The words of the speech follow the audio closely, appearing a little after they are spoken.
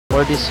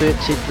for this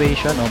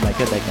situation. Oh my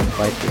god, I can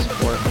fight this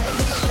for.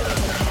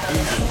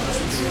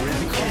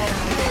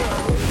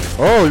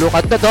 Oh, look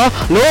at that, oh!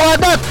 Look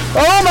at that!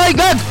 Oh my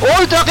god!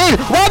 Ultra kill!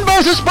 1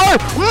 versus 4!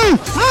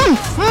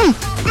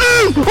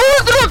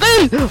 Ultra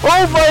kill!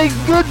 Oh my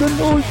god, an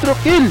ultra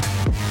kill!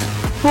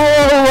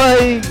 Oh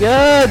my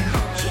god!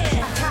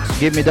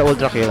 Give me the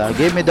ultra kill,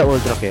 give me the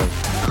ultra kill.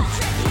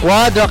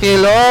 Quadra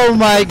kill! Oh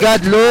my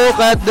god, look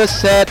at the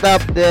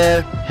setup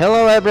there!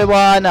 Hello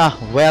everyone,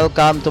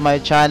 welcome to my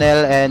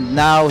channel, and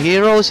now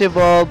Heroes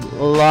Evolve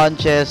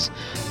launches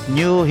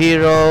new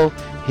hero.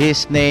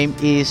 His name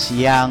is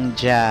Yang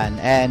Jian,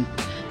 and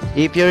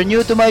if you're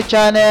new to my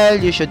channel,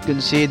 you should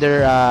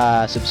consider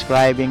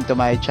subscribing to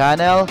my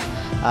channel,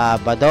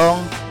 Badong,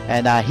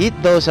 and hit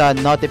those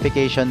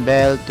notification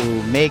bell to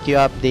make you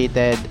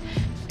updated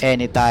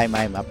anytime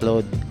I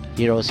upload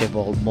Heroes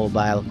Evolve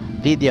mobile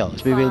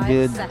videos. We will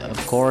build, of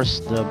course,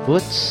 the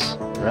boots,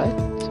 right?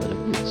 So the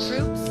boots.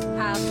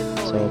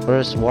 So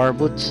first, war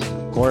boots,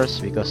 of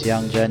course, because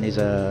Yang Jian is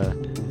a.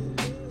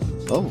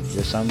 Oh,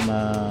 there's some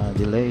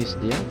delays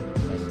there.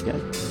 Okay.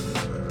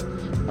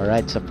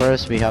 Alright, so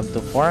first we have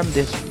to farm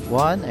this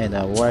one and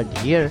a ward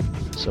here,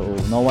 so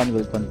no one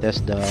will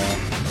contest the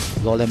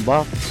golem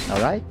buff.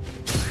 Alright.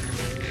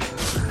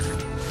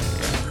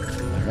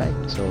 Alright,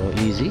 so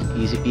easy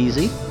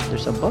peasy.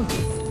 There's a bug.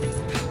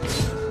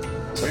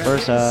 So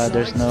first,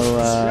 there's no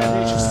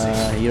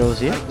heroes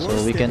here, so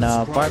we can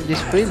farm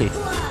this freely.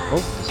 Oh,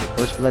 there's a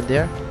first blood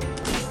there.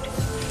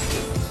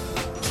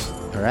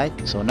 Alright,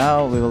 so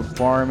now we will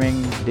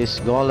farming this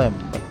golem.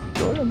 But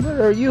golem,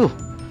 where are you?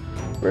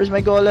 Where's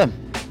my golem?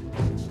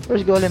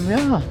 Where's golem?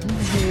 Yeah,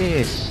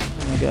 yes.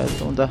 Oh my god,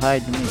 don't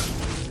hide me.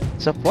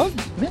 It's a bug,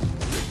 man.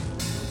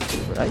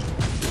 Right.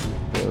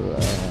 So,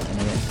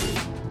 anyway.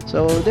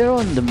 So they're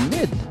on the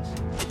mid.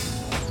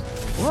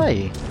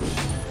 Why?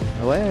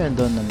 Why aren't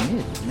on the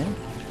mid, man?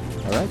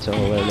 Alright, so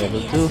we're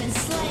level 2.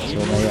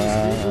 So my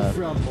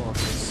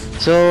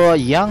so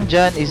Yang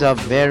Jian is a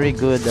very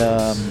good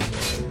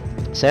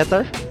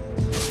setter,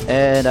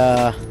 and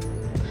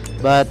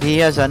but he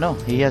has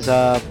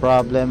a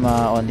problem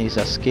on his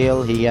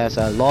skill. He has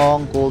a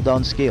long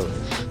cooldown skill.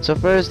 So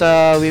first,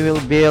 we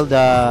will build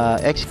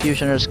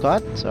Executioner's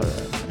Cut.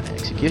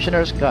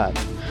 Executioner's Cut.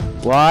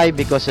 Why?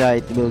 Because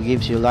it will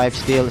gives you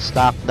lifesteal,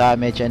 stock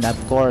damage, and of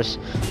course,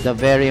 the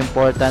very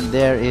important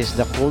there is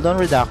the cooldown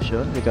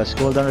reduction, because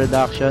cooldown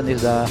reduction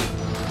is the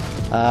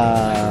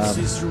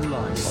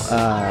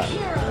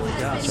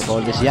so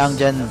called this Yang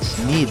Jian's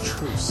need,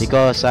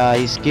 because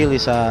his skill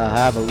is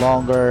have a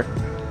longer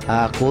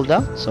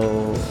cooldown.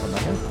 So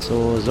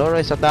Zoro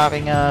is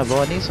attacking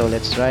Bonnie, so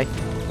let's try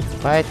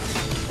fight.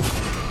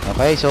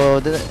 Okay, so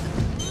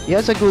he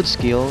has a good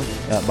skill,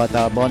 but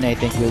Bonnie, I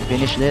think, will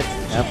finish it.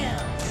 Yep.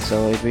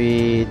 So if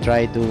we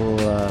try to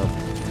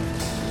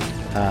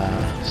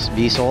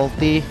be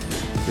salty,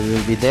 we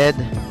will be dead.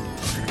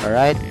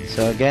 Alright,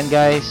 so again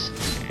guys,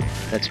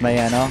 that's my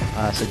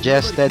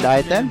suggested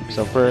item.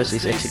 So first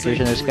is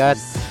Executioner's Cut,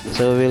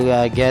 so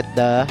we'll get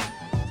the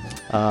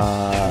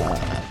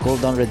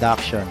cooldown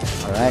reduction.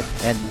 Alright,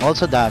 and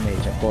also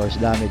damage, of course,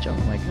 damage. Oh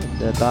my god,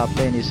 the top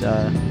lane is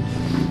the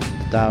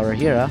tower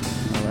here.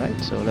 Alright,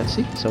 so let's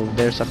see. So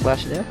there's a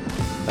clash there,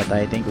 but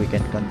I think we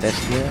can contest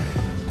here.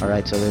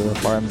 Alright, so we will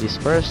farm this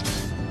first.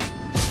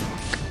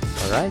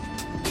 Alright,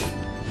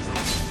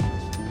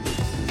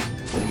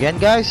 so again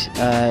guys,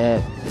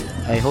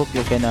 I hope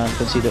you can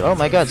consider. Oh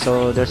my god,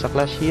 so there's a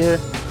clash here,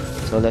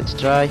 so let's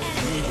try.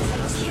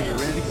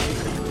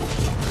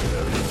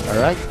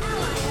 Alright.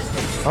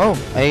 Oh,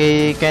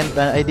 I can't.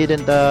 I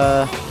didn't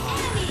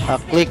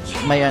click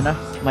my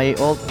my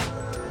ult.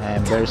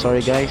 I'm very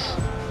sorry, guys.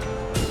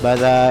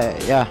 But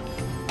yeah,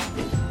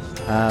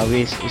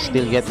 we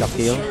still get the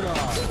kill,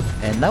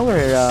 and now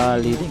we're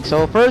leading.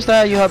 So first,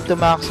 you have to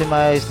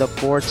maximize the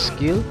fourth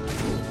skill,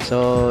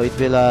 so it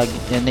will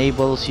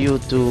enables you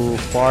to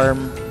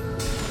farm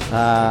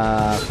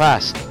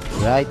fast,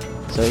 right?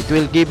 So it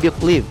will give you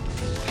Glyph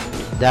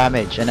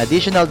damage and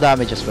additional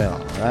damage as well,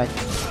 right?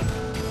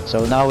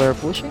 So now we're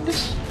pushing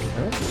this,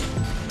 right?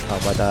 Oh,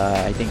 but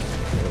I think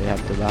we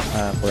have to back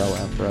for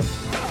a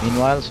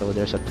meanwhile. So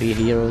there's a 3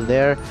 hero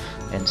there,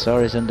 and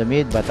Sora is in the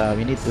mid, but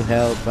we need to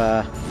help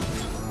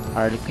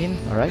Harlequin.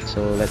 Alright,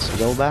 so let's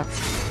go back.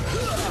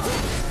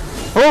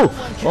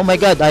 Oh my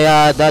god,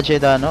 I dodged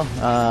it,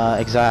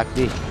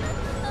 exactly.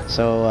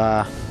 So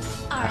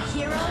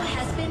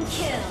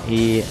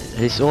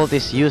his ult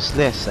is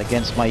useless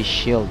against my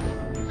shield.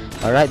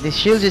 Alright, this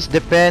shield is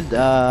depend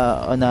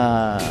on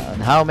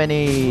how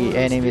many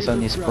enemies on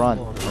his front.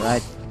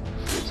 Alright,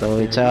 so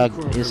it's a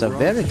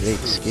very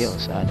great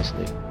skills,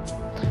 honestly.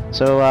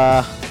 So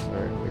where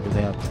do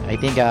they have? I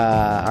think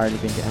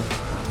Harlequin can.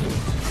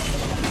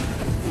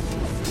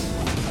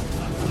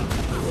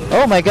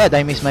 Oh my god,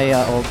 I missed my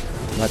ult,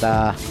 but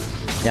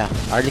yeah,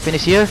 Harlequin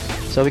is here,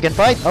 so we can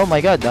fight. Oh my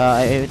god,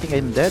 I think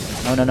I'm dead.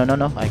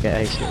 No,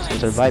 I still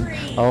survived.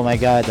 Oh my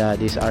god,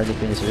 this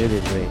Harlequin is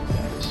really great,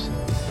 guys.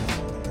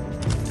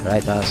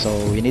 Right, so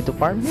we need to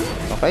farm it.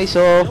 Okay,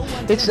 so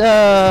it's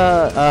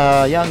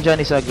Yang Jian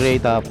is a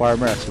great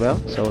farmer as well.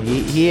 So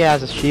he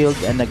has a shield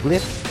and a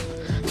glyph.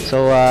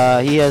 So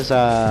he has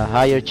a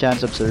higher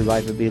chance of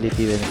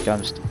survivability when it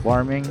comes to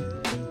farming.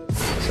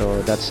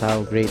 So that's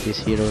how great this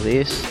hero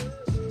is.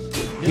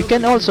 You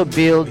can also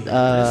build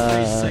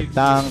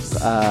tank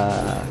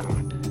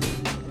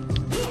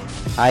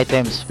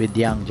items with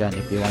Yang Jian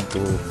if you want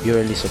to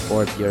purely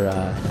support your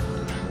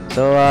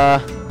so I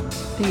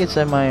think it's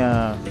my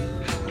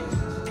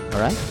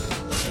alright,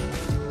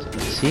 so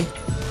let's see.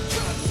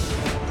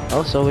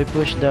 Oh, so we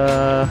push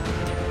the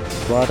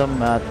bottom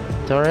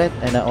turret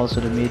and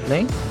also the mid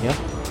lane. Yeah,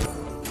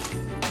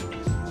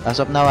 as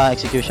of now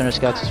Executioner's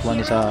Cactus one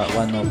is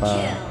one of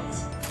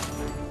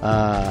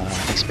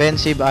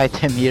expensive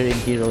item here in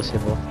Heroes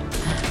Evo.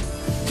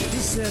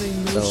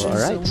 So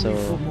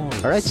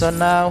alright, so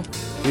now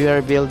we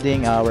are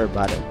building our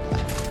battle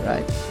plan,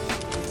 right?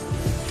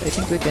 I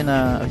think we can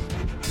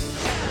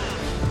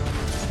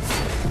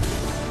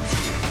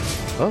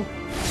oh,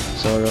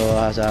 Zoro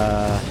has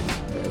a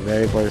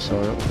very poor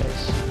Zoro,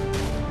 guys.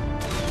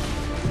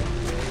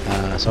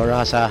 Zoro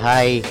has a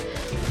high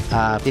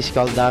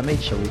physical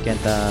damage, so we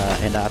can't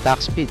and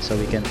attack speed, so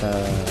we can't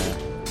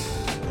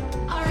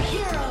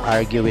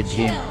argue with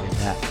him with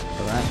that.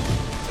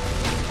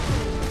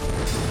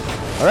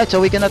 Alright, so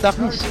we can attack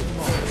this.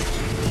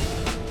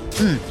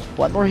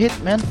 One more hit,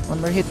 man.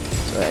 One more hit.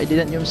 So I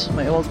didn't use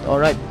my ult.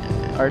 Alright,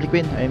 Harley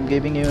Quinn, I'm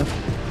giving you.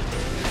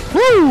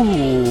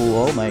 Woo!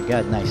 Oh my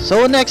god, nice.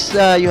 So next,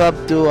 you have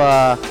to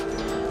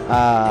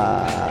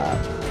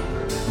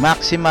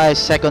maximize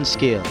second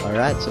skill.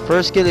 Alright, so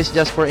first skill is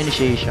just for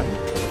initiation.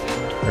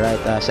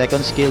 Alright,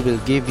 second skill will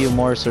give you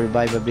more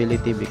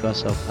survivability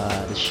because of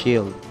the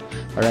shield.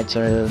 Alright,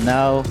 so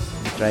now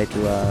try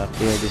to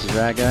kill this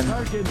dragon.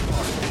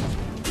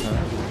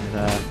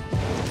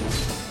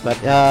 But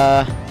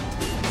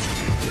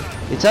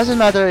it doesn't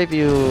matter if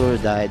you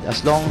died,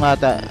 as long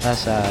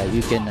as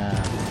you can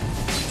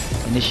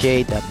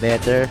initiate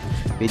better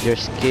with your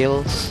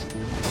skills,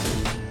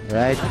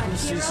 right?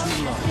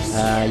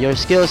 Your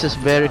skills is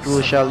very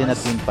crucial in a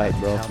team fight,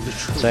 bro.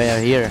 So yeah,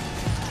 here.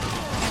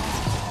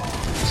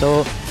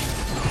 So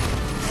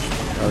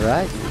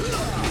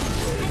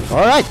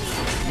alright,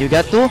 you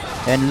got to,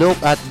 and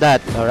look at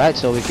that. Alright,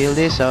 so we kill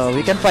this, so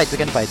we can fight.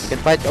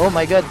 Oh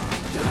my god,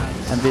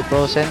 I'm a bit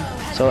frozen,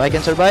 so I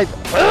can survive.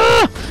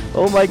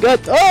 Oh my god,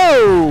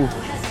 oh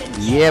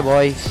yeah,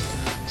 boys.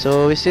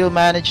 So we still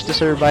managed to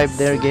survive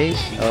there,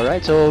 guys.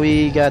 Alright, so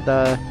we got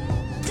a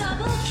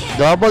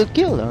double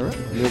kill. Alright,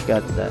 look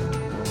at that.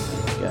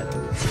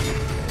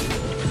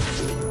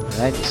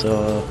 Alright,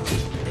 so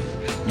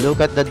look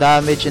at the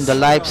damage in the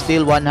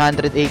lifesteal.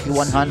 180,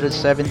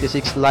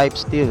 176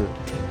 lifesteal.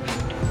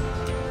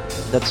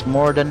 That's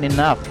more than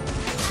enough.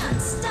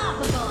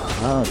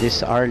 Oh,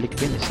 this Harley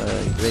Quinn is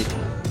a great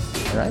one.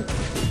 Alright,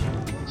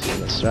 so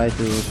let's try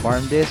to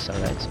farm this.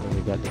 Alright, so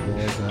we got the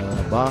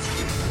gold buff.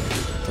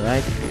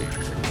 Alright,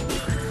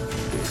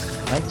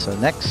 so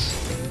next.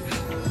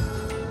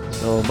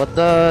 So but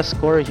the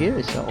score here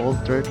is all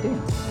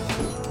 13.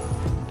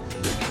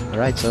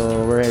 Alright,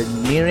 so we're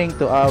nearing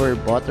to our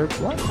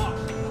butterfly.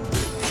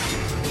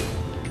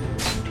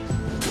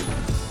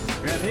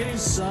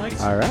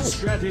 Alright,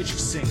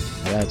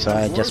 so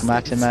I just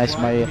maximized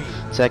my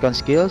second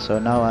skill. So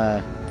now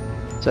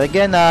so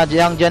again,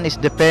 Yang Jian is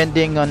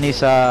depending on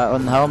his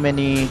on how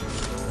many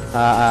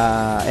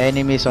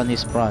enemies on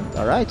his front.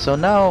 Alright, so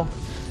now,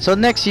 so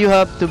next you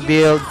have to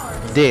build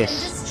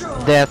this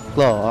Death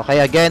Claw. Okay,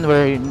 again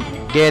we're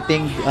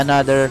getting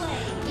another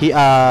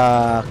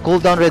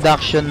cooldown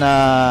reduction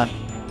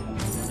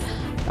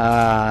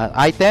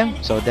item.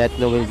 So Death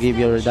Claw will give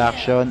you a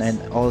reduction and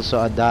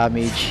also a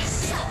damage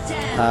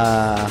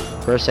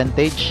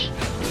percentage.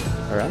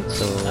 Alright,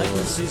 so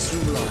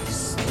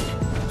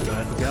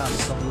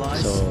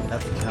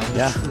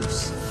yeah.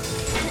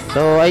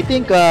 So I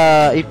think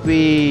if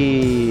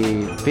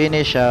we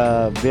finish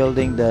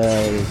building the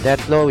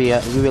Death Claw, we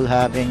will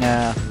having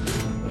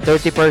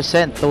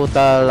 30%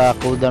 total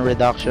cooldown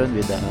reduction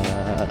with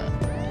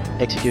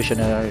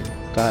Executioner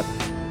Cut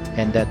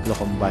and Death Claw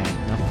combined,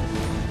 no?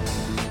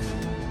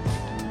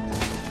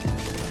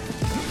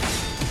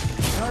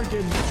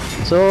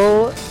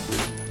 So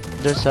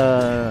there's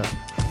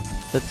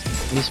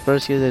this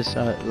first skill is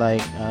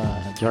like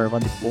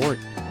Jarvan the Fort.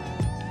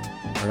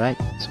 Alright,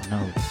 so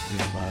now we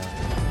have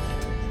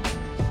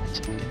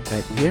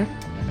right here.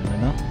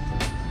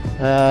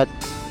 No.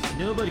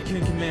 Nobody can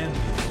command me.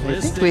 I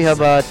think we have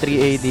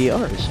 3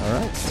 ADRs,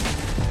 alright,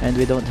 and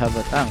we don't have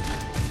a tank.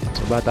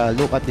 So but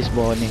look at this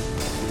Bonnie.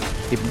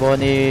 If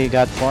Bonnie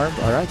got farmed,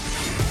 alright.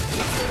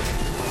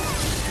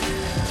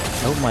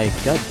 Oh my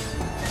god.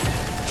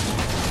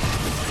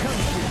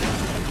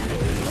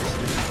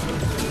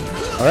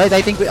 Alright,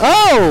 I think we did.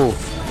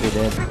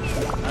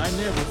 I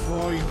never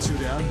fall into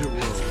the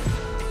underworld.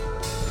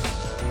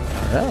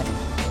 Alright.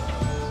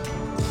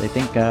 I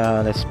think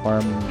let's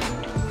farm.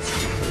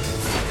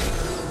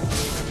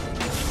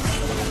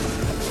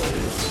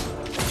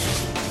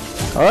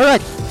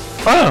 Alright.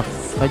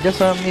 I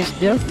just missed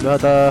there,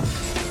 but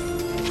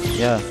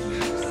yeah.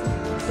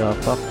 The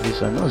fuck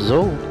is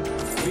Zo?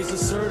 He's a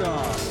third eye.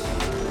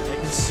 I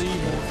can see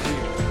more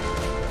clear.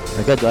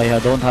 My god, I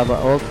don't have a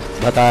ult,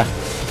 but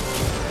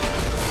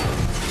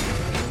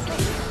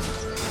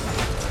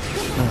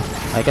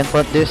I can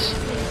front this.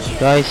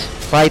 Guys,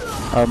 fight.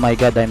 Oh my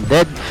god, I'm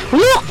dead.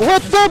 Look,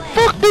 what the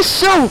fuck is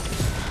so?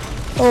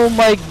 Oh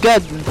my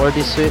god, for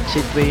this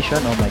situation,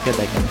 oh my god,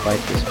 I can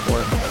fight this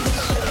for.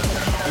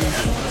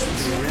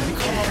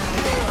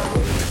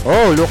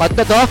 Oh, look at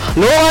that, oh!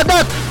 Look at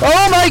that!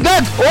 Oh my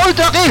god!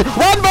 Ultra kill!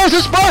 1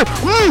 versus 4!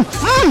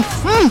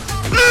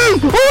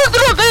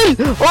 Ultra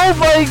kill! Oh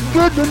my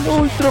god, an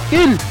ultra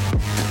kill!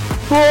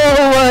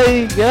 Oh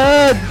my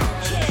god!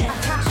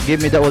 Give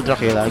me the ultra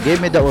kill,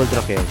 give me the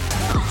ultra kill.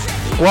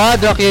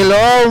 Quadra kill!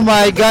 Oh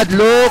my god,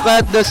 look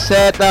at the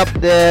setup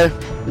there!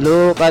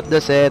 Look at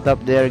the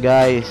setup there,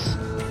 guys.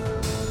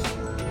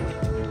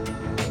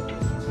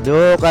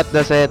 Look at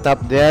the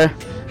setup there.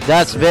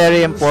 That's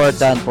very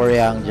important for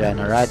Yang Jian,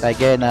 alright?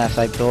 Again, as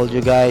I've told you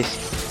guys,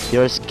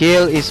 your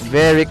skill is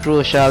very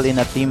crucial in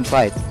a team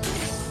fight.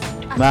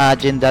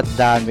 Imagine that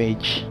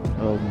damage.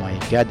 Oh my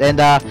god.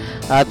 And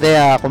they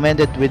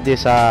commented with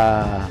this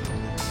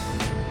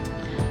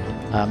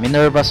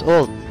Minerva's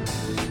ult.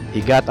 He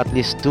got at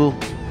least 2.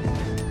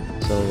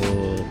 So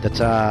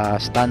that's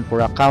a stun for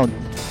a count.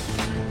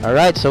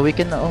 Alright, so we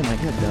can, oh my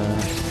god.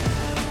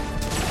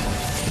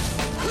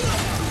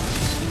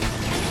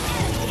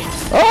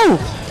 Oh!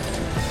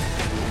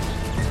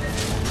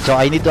 So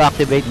I need to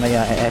activate my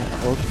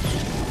ult.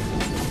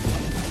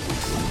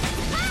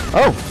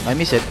 Oh, I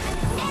miss it.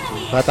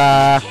 But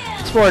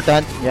it's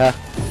important. Yeah,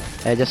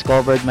 I just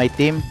covered my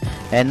team,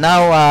 and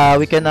now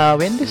we can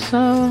win this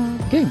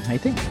game, I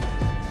think.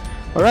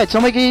 All right,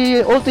 so my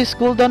ult is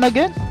cooldown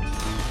again.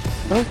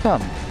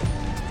 Welcome.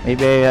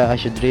 Maybe I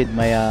should read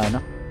my no,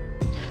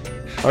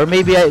 or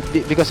maybe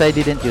because I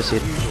didn't use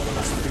it.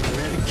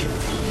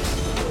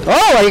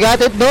 Oh, I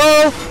got it,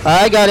 bro.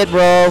 I got it,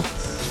 bro.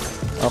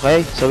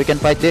 Okay, so we can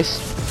fight this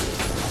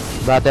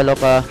battle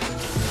of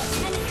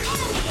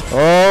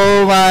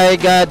oh my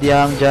god,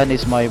 Yang Jian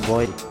is my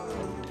boy.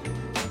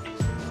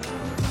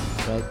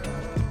 Right,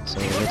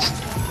 so let's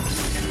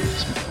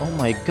oh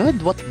my god,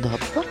 what the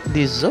fuck,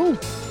 this zone?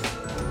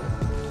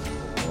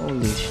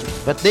 Holy shit.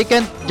 But they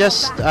can't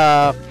just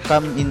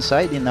come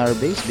inside in our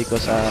base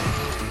because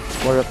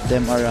 4 of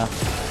them are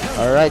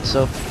alright,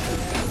 so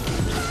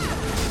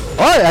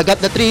oh, I got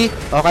the 3.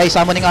 Okay,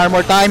 summoning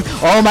armor time.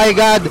 Oh my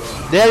god.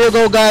 There you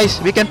go, guys.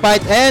 We can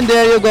fight. And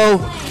there you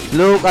go.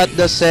 Look at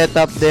the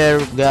setup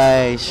there,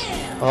 guys.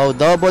 Oh,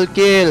 double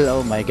kill.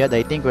 Oh my god.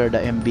 I think we're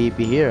the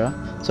MVP here.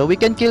 Huh? So we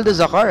can kill the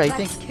Zakar, I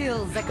think.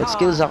 Let's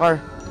kill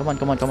Zakar. Come on,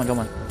 come on, come on, come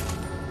on.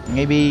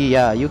 Maybe,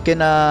 yeah, you can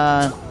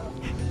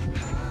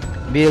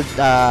build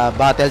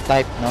battle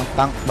type, no?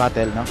 Tank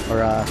battle, no?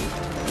 Or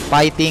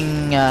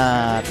fighting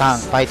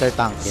tank. Fighter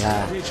tank.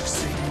 Yeah.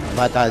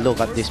 But look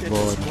at this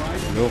Bonnie.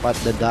 Look at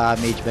the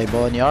damage by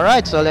Bonnie.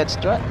 Alright, so let's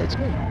try. Let's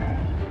go.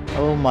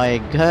 Oh my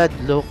god,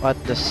 look at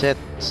the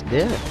sets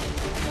there.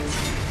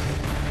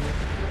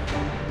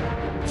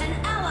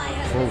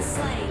 Oh,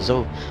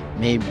 so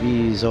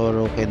maybe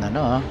Zoro can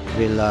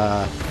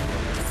will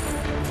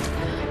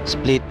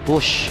split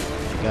push.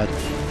 God.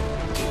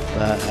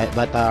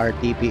 But our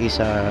TP is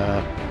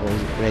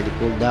already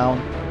cooled down.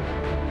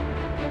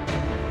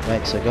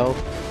 Right, so go.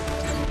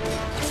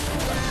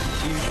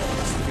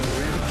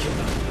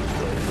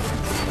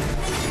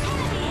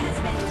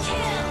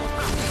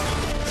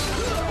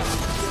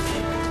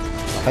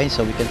 Okay,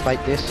 so we can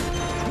fight this.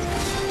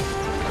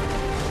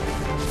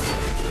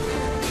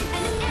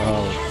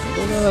 Oh,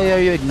 why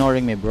are you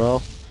ignoring me,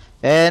 bro?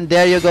 And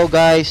there you go,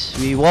 guys.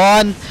 We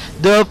won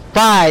the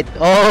fight.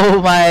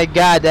 Oh my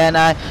god. And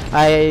I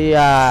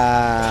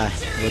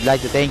would like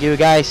to thank you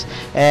guys.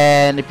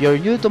 And if you're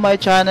new to my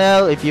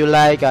channel, if you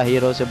like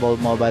Heroes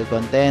Evolve mobile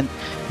content,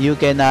 you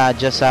can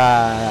just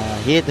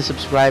hit the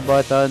subscribe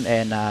button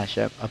and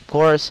of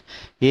course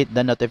hit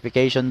the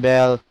notification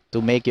bell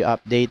to make you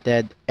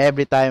updated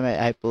every time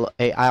I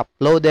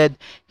uploaded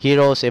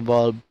Heroes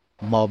Evolve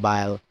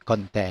mobile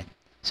content.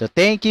 So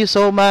thank you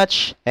so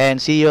much and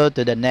see you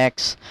to the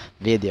next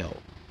video.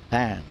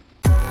 Bye.